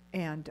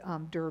and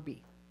Derbe.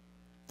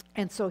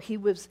 And so he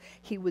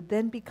would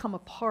then become a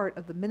part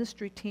of the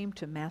ministry team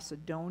to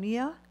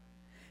Macedonia,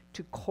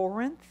 to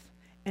Corinth,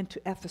 and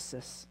to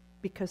Ephesus,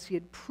 because he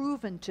had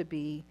proven to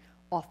be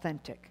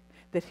authentic,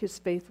 that his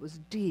faith was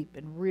deep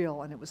and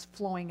real, and it was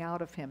flowing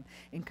out of him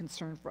in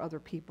concern for other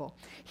people.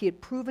 He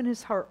had proven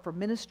his heart for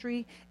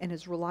ministry and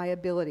his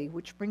reliability,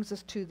 which brings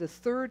us to the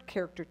third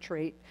character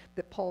trait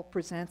that Paul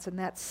presents, and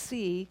that's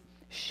C,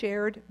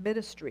 shared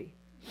ministry.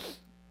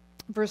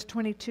 Verse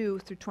 22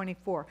 through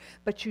 24.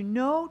 But you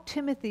know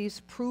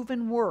Timothy's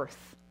proven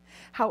worth,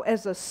 how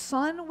as a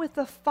son with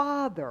a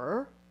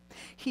father,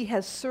 he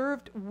has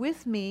served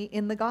with me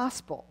in the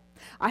gospel.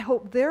 I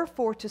hope,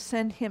 therefore, to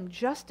send him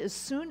just as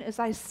soon as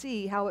I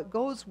see how it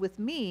goes with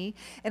me,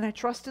 and I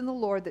trust in the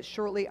Lord that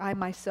shortly I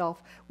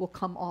myself will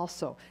come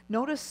also.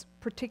 Notice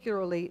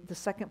particularly the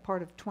second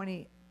part of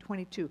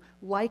 22,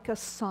 like a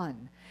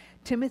son.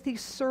 Timothy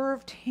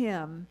served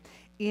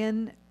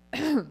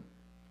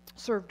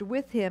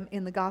with him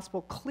in the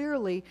gospel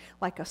clearly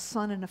like a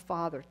son and a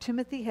father.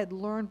 Timothy had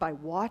learned by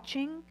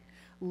watching,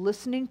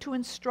 listening to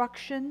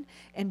instruction,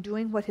 and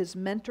doing what his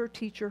mentor,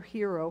 teacher,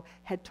 hero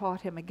had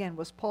taught him. Again,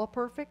 was Paul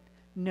perfect?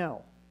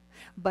 No.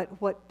 But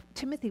what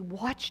Timothy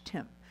watched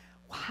him.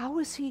 How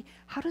does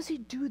he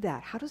do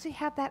that? How does he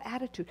have that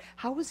attitude?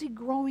 How is he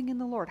growing in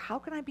the Lord? How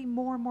can I be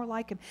more and more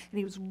like him? And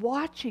he was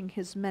watching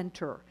his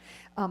mentor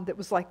that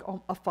was like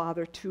a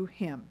father to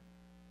him.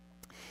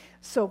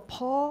 So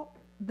Paul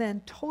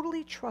then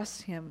totally trusts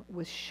him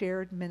with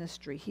shared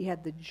ministry. He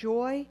had the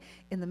joy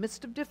in the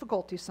midst of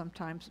difficulty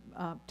sometimes.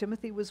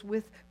 Timothy was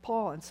with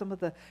Paul, and some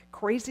of the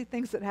crazy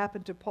things that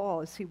happened to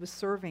Paul as he was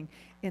serving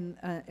in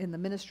the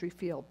ministry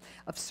field,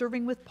 of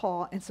serving with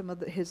Paul in some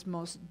of his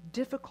most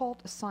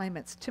difficult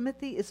assignments.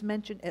 Timothy is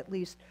mentioned at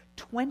least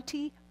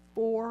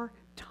 24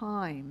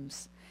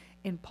 times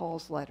in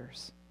Paul's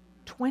letters.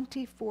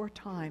 24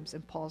 times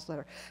in Paul's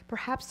letter.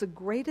 Perhaps the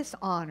greatest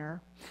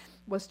honor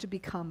was to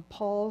become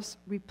Paul's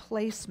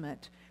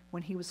replacement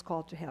when he was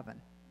called to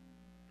heaven.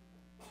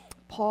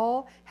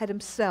 Paul had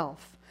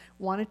himself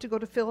wanted to go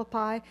to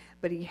Philippi,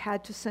 but he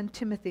had to send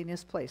Timothy in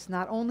his place.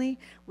 Not only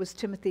was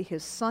Timothy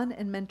his son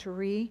and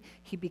mentoree,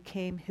 he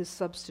became his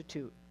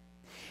substitute.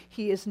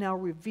 He is now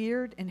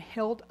revered and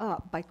held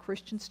up by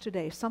Christians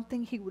today,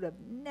 something he would have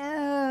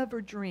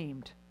never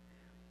dreamed,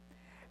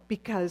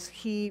 because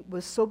he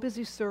was so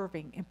busy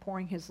serving and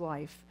pouring his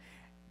life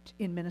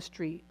in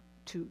ministry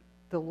to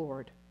the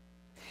Lord.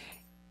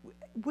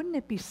 Wouldn't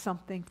it be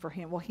something for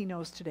him? Well, he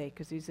knows today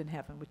because he's in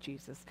heaven with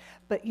Jesus.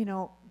 But,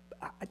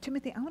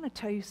 Timothy, I want to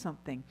tell you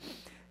something.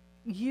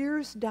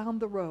 Years down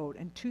the road,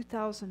 in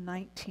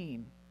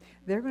 2019,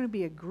 there are going to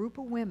be a group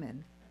of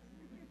women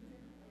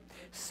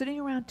sitting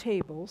around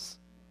tables,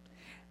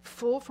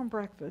 full from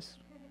breakfast,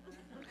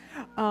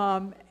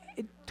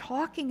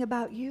 talking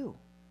about you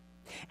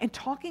and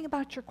talking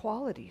about your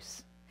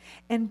qualities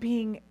and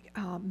being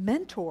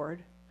mentored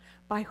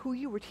by who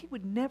you were. He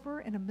would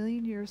never in a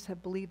million years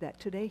have believed that.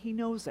 Today he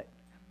knows it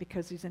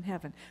because he's in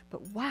heaven.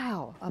 But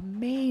wow,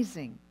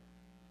 amazing.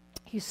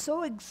 He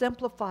so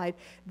exemplified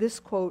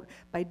this quote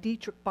by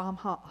Dietrich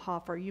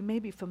Bonhoeffer. You may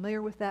be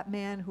familiar with that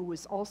man who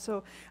was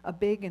also a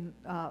big in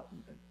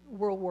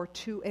World War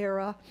II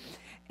era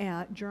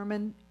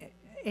German.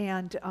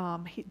 And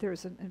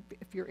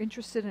if you're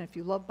interested and if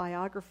you love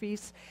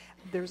biographies,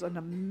 there's an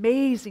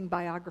amazing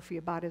biography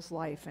about his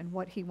life and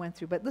what he went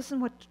through. But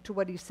listen to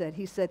what he said.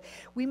 He said,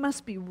 "We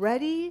must be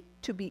ready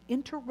to be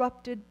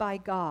interrupted by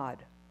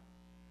God.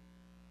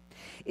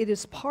 It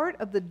is part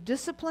of the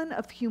discipline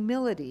of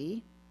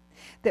humility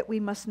that we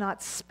must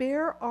not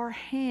spare our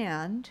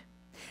hand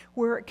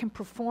where it can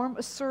perform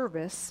a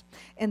service,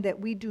 and that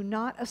we do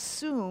not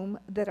assume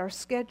that our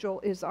schedule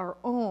is our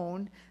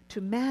own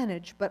to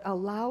manage, but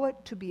allow it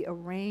to be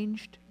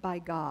arranged by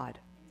God."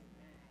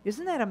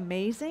 Isn't that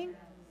amazing?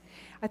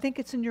 I think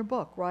it's in your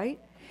book, right?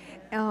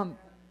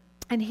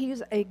 And he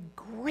is a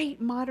great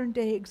modern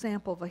day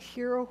example of a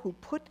hero who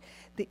put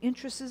the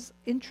interests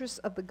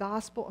of the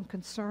gospel and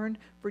concern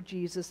for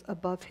Jesus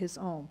above his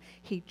own.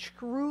 He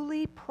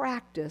truly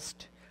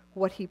practiced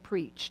what he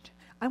preached.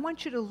 I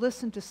want you to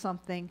listen to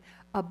something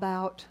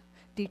about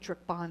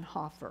Dietrich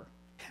Bonhoeffer.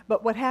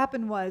 But what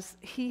happened was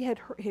he had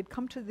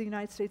come to the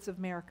United States of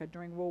America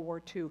during World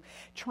War II,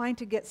 trying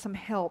to get some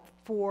help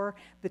for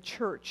the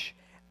church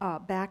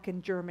back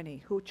in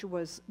Germany, which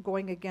was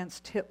going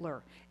against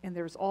Hitler. And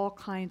there's all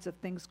kinds of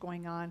things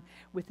going on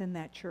within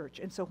that church.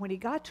 And so when he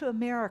got to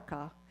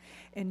America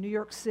in New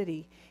York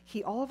City,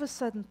 he all of a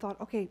sudden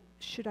thought, okay,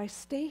 should I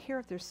stay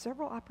here? There's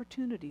several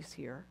opportunities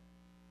here.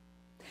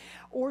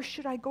 Or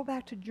should I go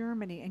back to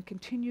Germany and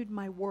continue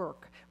my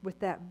work with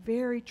that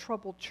very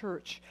troubled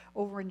church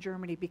over in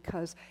Germany,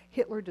 because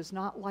Hitler does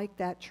not like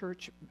that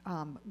church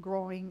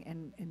growing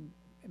and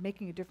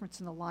making a difference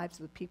in the lives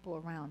of the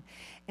people around.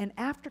 And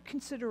after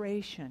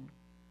consideration,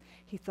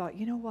 he thought,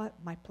 you know what,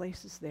 my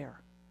place is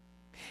there.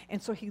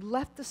 And so he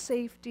left the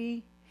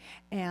safety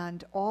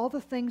and all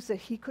the things that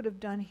he could have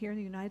done here in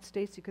the United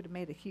States. He could have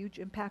made a huge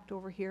impact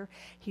over here.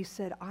 He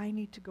said, I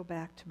need to go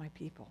back to my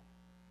people.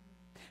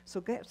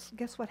 So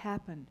guess what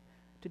happened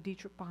to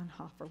Dietrich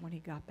Bonhoeffer when he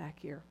got back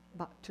here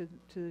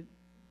to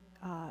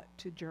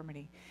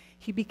Germany?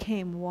 He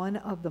became one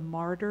of the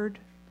martyred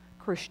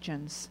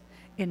Christians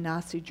in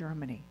Nazi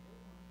Germany.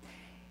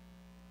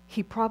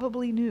 He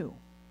probably knew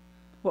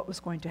what was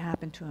going to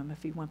happen to him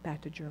if he went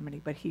back to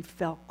Germany, but he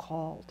felt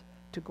called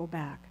to go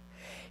back.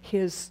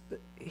 His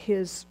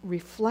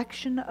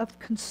reflection of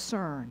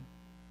concern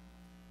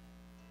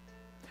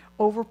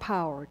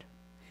overpowered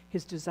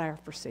his desire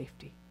for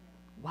safety.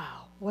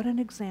 Wow, what an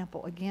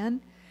example. Again,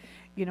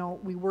 you know,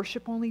 we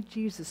worship only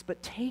Jesus,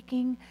 but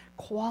taking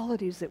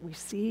qualities that we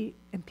see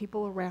in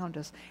people around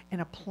us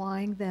and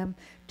applying them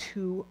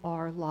to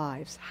our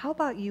lives. How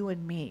about you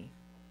and me?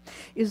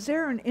 Is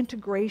there an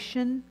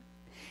integration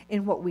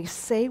in what we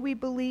say we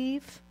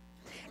believe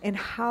and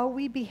how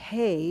we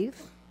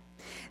behave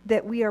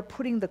that we are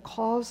putting the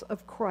cause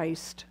of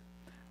Christ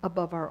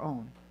above our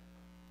own?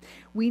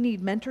 We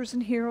need mentors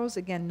and heroes,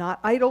 again, not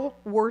idol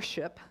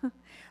worship,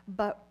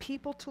 but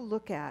people to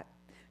look at,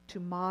 to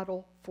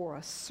model for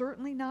us.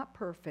 Certainly not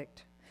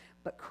perfect,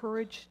 but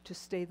courage to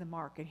stay the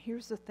mark. And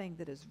here's the thing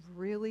that is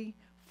really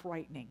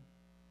frightening.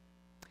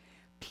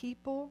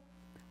 People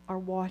are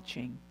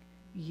watching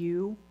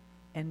you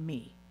and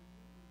me.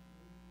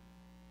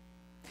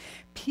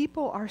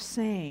 People are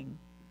saying,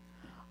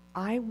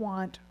 I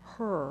want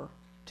her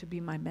to be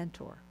my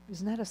mentor.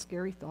 Isn't that a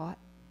scary thought?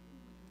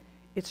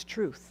 It's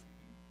truth.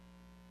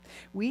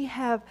 We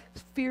have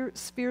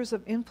spheres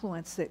of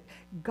influence that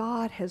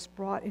God has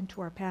brought into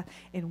our path,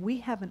 and we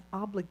have an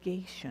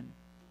obligation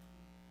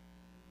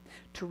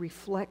to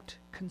reflect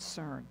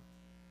concern.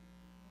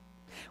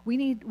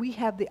 We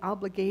have the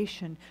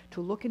obligation to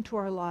look into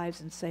our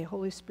lives and say,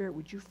 Holy Spirit,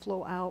 would you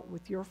flow out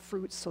with your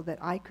fruits so that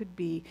I could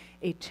be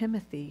a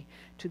Timothy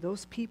to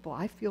those people?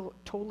 I feel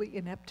totally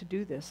inept to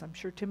do this. I'm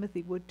sure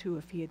Timothy would too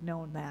if he had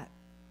known that.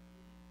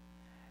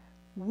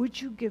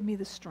 Would you give me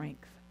the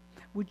strength?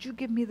 Would you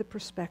give me the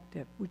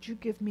perspective? Would you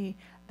give me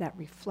that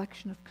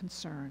reflection of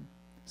concern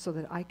so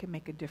that I can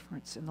make a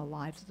difference in the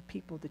lives of the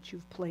people that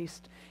you've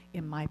placed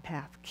in my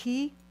path?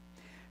 Key,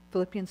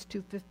 Philippians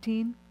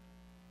 2:15,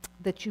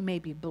 that you may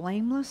be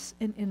blameless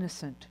and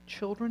innocent,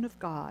 children of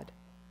God,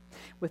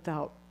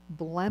 without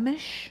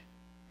blemish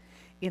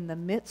in the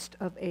midst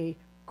of a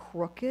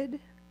crooked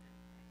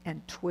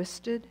and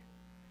twisted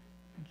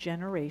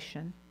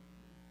generation,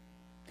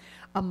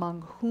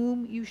 among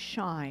whom you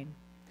shine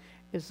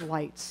as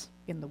lights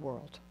in the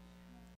world.